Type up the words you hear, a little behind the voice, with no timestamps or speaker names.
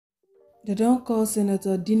They don't call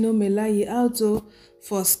Senator Dino Melaye out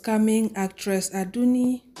for scamming actress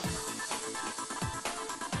Adunni.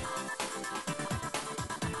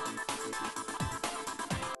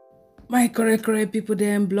 My correct people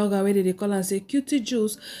dem blogger wey dey call am say cutie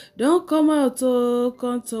juice don come out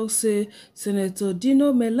come talk say Senator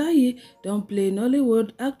Dino Melaye don play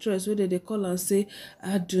Nollywood actress wey dey call am say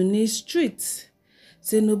Adunni Street.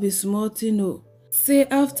 Say no be small thing o. Say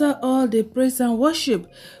after all the praise and worship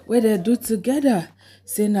wey dem do together,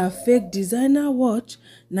 say na fake designer watch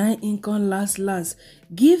na im come last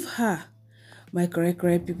give her. My correct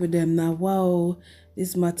people dem na wow,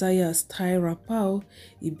 this matter has tie wrapper.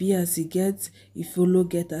 E be as e get, e follow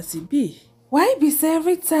get as e be. Why be say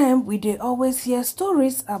every time we dey always hear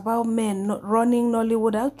stories about men running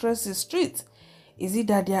Nollywood actresses street? Is it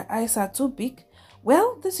that their eyes are too big?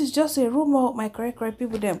 Well, this is just a rumor, my correct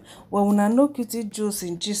people dem. Well, una know cutie juice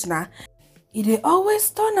in gist na. E dey always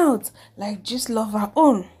turn out like gist lover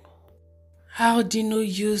own. How Dino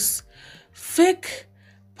use fake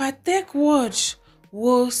Patek watch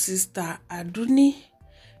whoa sister Adunni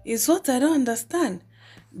is what I don't understand.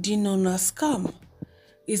 Dino na scam.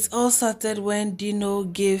 It all started when Dino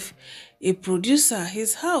gave a producer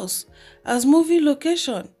his house as movie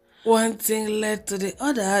location. One thing led to the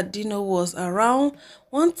other. Dino was around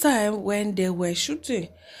one time when they were shooting.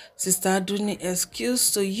 Sister Adunni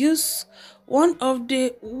excused to use one of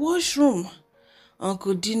the washroom.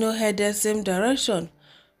 Uncle Dino headed same direction.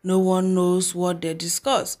 No one knows what they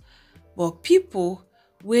discussed, but people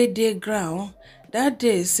wey dey ground that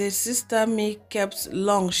day say Sister Me kept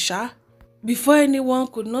long sha. Before anyone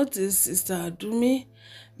could notice, Sister Adunni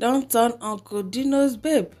don turn Uncle Dino's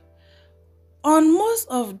babe. On most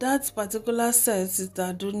of that particular set,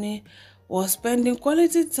 Sister Adunni was spending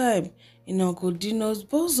quality time in Uncle Dino's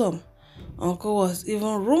bosom. Uncle was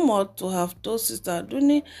even rumored to have told Sister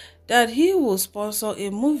Adunni that he would sponsor a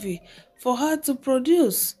movie for her to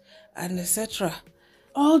produce, and etc.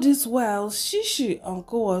 All this while, shishi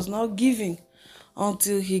Uncle was not giving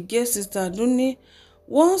until he gave Sister Adunni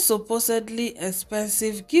one supposedly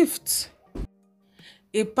expensive gift,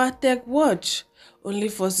 a Patek watch, only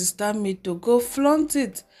for Sister Me to go flaunt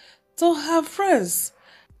it to her friends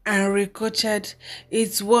and ricochet.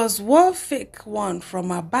 It was one fake one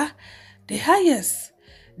from Aba, the highest.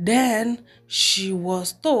 Then she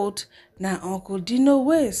was told, na Uncle Dino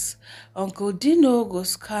ways. Uncle Dino go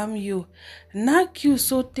scam you, knock you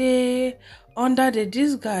sote under the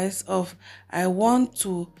disguise of I want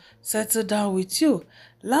to settle down with you.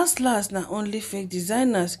 Last na only fake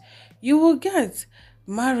designers you will get.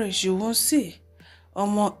 Marriage you won't see.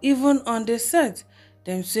 Omo, even on the set,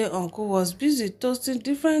 them say Uncle was busy toasting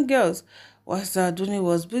different girls, while Adunni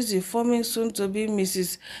was busy forming soon to be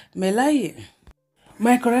Mrs. Melaye.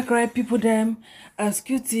 My correct people them, as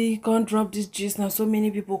cutie can't drop this gist now, so many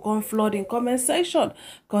people come flood in comment section,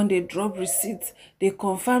 can they drop receipts, they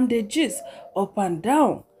confirm the gist up and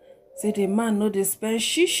down. Say the man no dey spend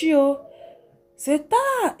shishio. Say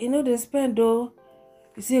ta, you know they spend though.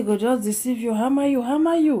 You say go just deceive you, hammer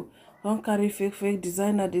you. Don't carry fake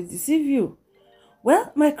designer, they deceive you.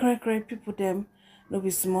 Well, my correct people them, no be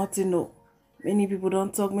smart no. Many people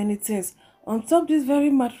don't talk many things on top this very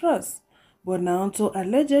mattress. But now unto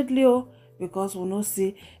allegedly because we no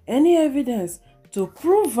see any evidence to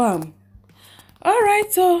prove them.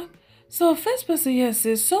 Alright, so first person here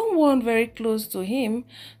says someone very close to him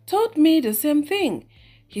told me the same thing.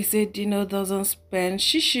 He said Dino doesn't spend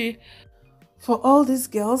shishi. For all these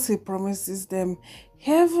girls, he promises them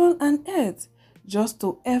heaven and earth just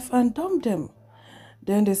to F and dump them.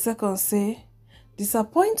 Then the second say,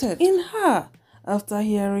 disappointed in her after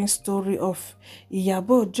hearing story of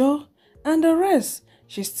Iyabo Ojo and the rest,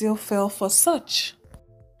 she still fell for such.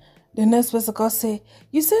 The next person say,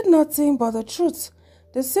 you said nothing but the truth.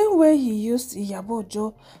 The same way he used Iyabo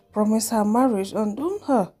Ojo promised her marriage and dump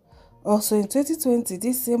her. Also in 2020,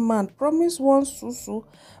 this same man promised one Susu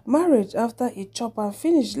marriage after he chop and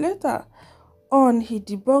finish. Later on, he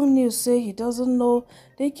debunked news say he doesn't know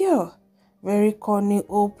the girl. Very corny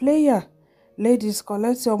old player. Ladies,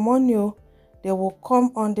 collect your money. They will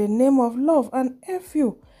come on the name of love and F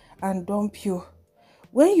you and dump you.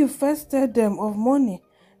 When you first tell them of money,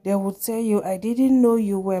 they will tell you, I didn't know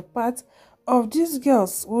you were part of these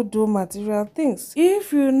girls who do material things.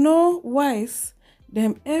 If you know wise,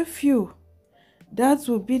 them F you. That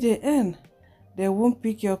will be the end. They won't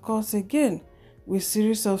pick your calls again with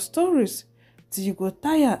series of stories till you go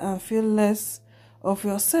tired and feel less of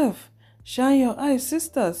yourself. Shine your eyes,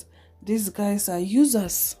 sisters. These guys are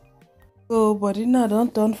users. Oh, body now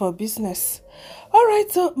don't turn for business. Alright,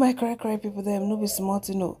 so my cry people them no be smart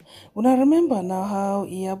to know. When I remember now how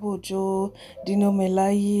Iyabo Ojo, Dino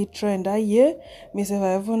Melaye trend that year, me say if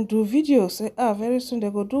I even do videos, say very soon they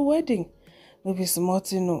go do wedding. No be smart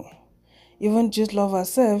to know. Even just love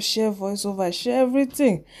herself, share voiceover, share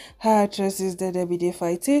everything. Her actresses there they be they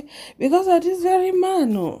fighting because of this very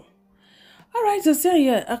man. No. Alright, so say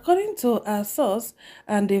here, according to our source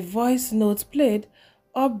and the voice notes played,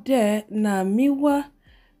 up there na Miwa,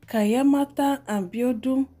 Kayamata and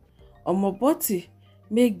Biodun Omoboti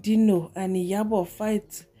make Dino and Iyabo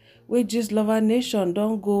fight wey Gist Lover Nation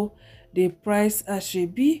don go the price as she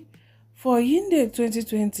be for Yinde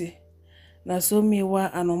 2020. Na so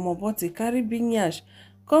Miwa and Omoboti carry big nyash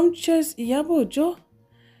come chase Iyabo Ojo.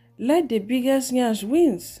 Let the biggest nyash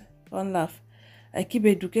wins. Don't laugh. I keep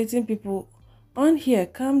educating people on here.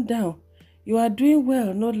 Calm down. You are doing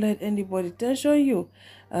well. Not let anybody tension you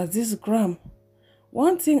as this gram.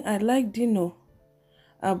 One thing I like Dino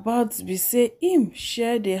about be say him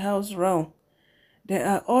share the house round. There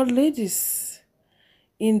are all ladies.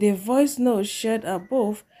 In the voice note shared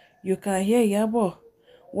above, you can hear Iyabo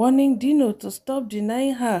warning Dino to stop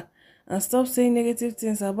denying her and stop saying negative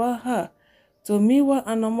things about her to Miwa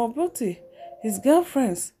and Omoboti, his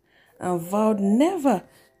girlfriends, and vowed never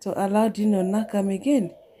to allow Dino knack am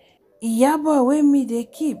again. Iyabo wey me dey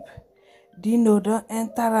keep, Dino don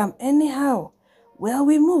enter am anyhow. Well,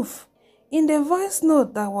 we move. In the voice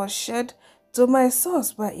note that was shared to my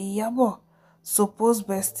source by Iyabo, supposed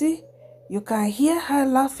bestie, you can hear her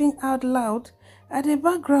laughing out loud at the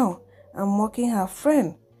background and mocking her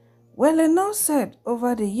friend. Well enough said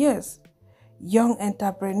over the years. Young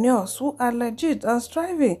entrepreneurs who are legit and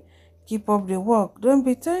striving, keep up the work, don't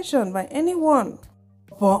be tensioned by anyone.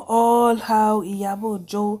 Upon all how Iyabo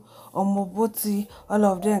Ojo, Omoboti, all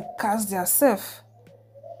of them cast their self.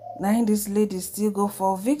 Now this lady still go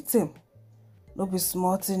for victim. No be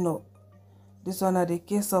smart no. This one at the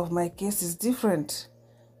case of my case is different.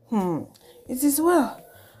 It is well.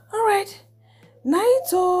 Alright.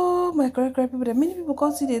 Night my correct people that many people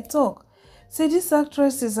can't see they talk. Say this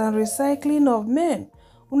actress is a recycling of men.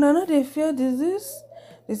 Una know they fear disease.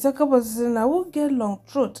 They talk about saying I will get long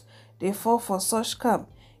throat. They fall for such camp.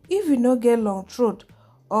 If you no get long throat,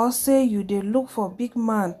 or say you they look for big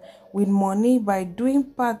man with money by doing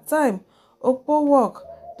part-time okpo work,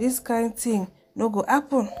 this kind thing no go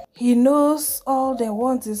happen. He knows all they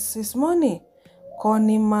want is his money.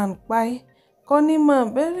 Corny man buy, corny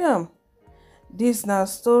man bury am. This na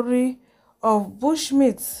story of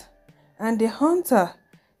bushmeat and the hunter.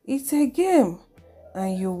 It's a game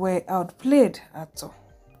and you were outplayed at all.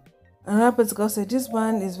 Another person say this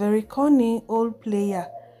man is very cunning old player.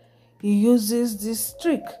 He uses this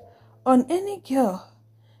trick on any girl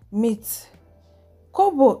meet.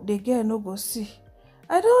 Kobo the girl no go see.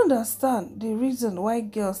 I don't understand the reason why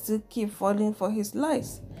girls still keep falling for his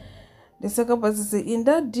lies. The second person say in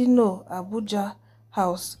that Dino Abuja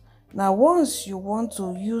house, now once you want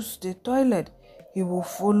to use the toilet, he will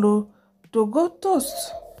follow to go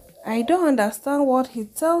toast. I don't understand what he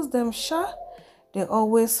tells them, sha. They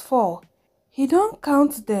always fall. He don't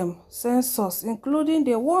count them, censors, including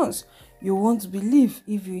the ones you won't believe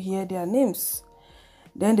if you hear their names.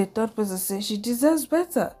 Then the third person says she deserves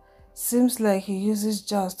better. Seems like he uses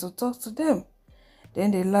jazz to talk to them.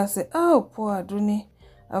 Then the last say, oh, poor Adunni,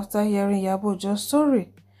 after hearing Iyabo Ojo's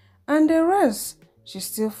story. And the rest, she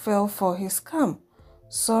still fell for his scam.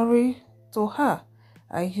 Sorry to her.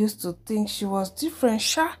 I used to think she was different,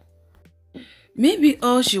 sha. Maybe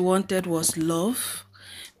all she wanted was love.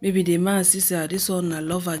 Maybe the man see say this one a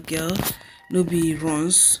love a girl, no be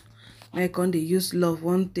runs. Like when they use love,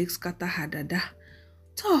 one takes scatter her dada.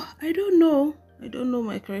 So I don't know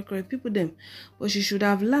my correct people them. But she should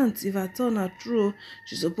have learned if I told her true,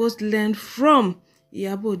 she supposed to learn from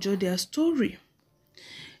Iyabo Ojo their story.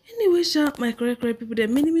 Anyway, my correct people there,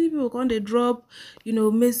 many people come they drop,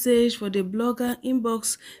 message for the blogger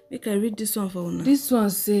inbox. Make I read this one for una. This one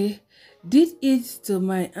say, did it to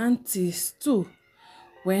my aunties too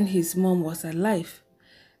when his mom was alive.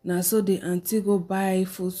 Now so the auntie go buy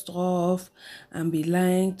food stuff and be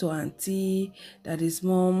lying to auntie that his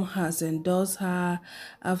mom has endorsed her.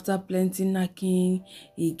 After plenty knocking,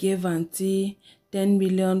 he gave auntie 10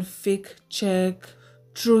 million fake check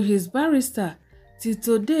through his barrister. Till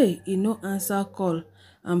today, he no answer call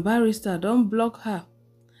and barrister don't block her.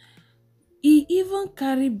 He even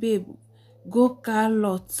carry babe go car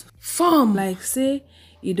lot form like say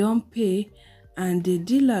he don't pay, and the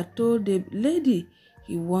dealer told the lady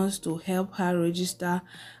he wants to help her register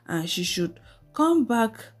and she should come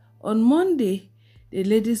back on Monday. The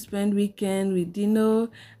lady spend weekend with Dino,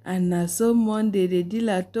 and na so Monday the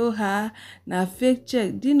dealer told her na fake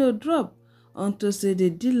check Dino drop unto say the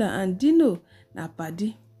dealer and Dino na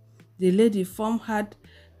padi. The lady form hard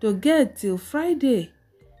to get till Friday.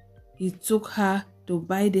 He took her to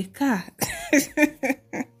buy the car.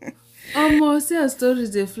 Almost say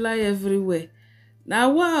stories dey fly everywhere. Na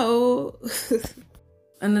wow.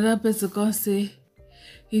 Another person come say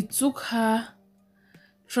he took her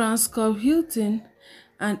Transcorp Hilton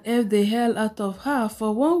and F the hell out of her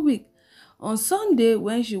for 1 week. On Sunday,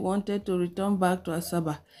 when she wanted to return back to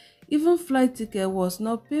Asaba, even flight ticket was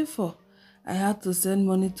not paid for. I had to send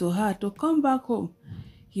money to her to come back home.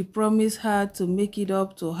 He promised her to make it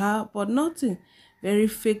up to her, but nothing. Very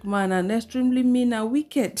fake man and extremely mean and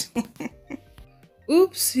wicked.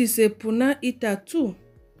 Oops, he's a Puna eater too.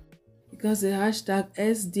 Because the hashtag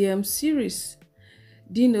SDM series.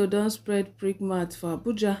 Dino don't spread prick mat for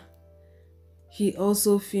Abuja. He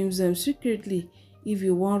also films them secretly. If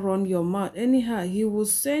you want run your mouth anyhow, he will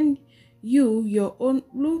send you your own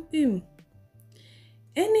loop him.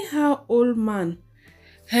 Anyhow, old man.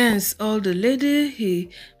 Hence, all the lady he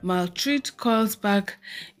maltreat calls back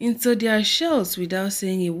into their shells without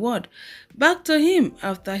saying a word back to him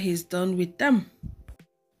after he's done with them.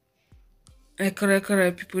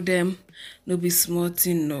 Correct people them no be small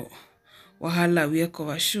thing no. Wahala wear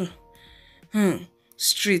cover shoe.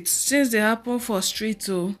 Street since they happen for street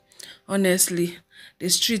oh, honestly the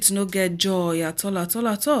street no get joy at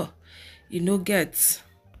all. You no get.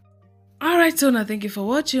 Alright, so now thank you for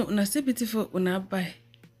watching. Una stay beautiful. Una bye.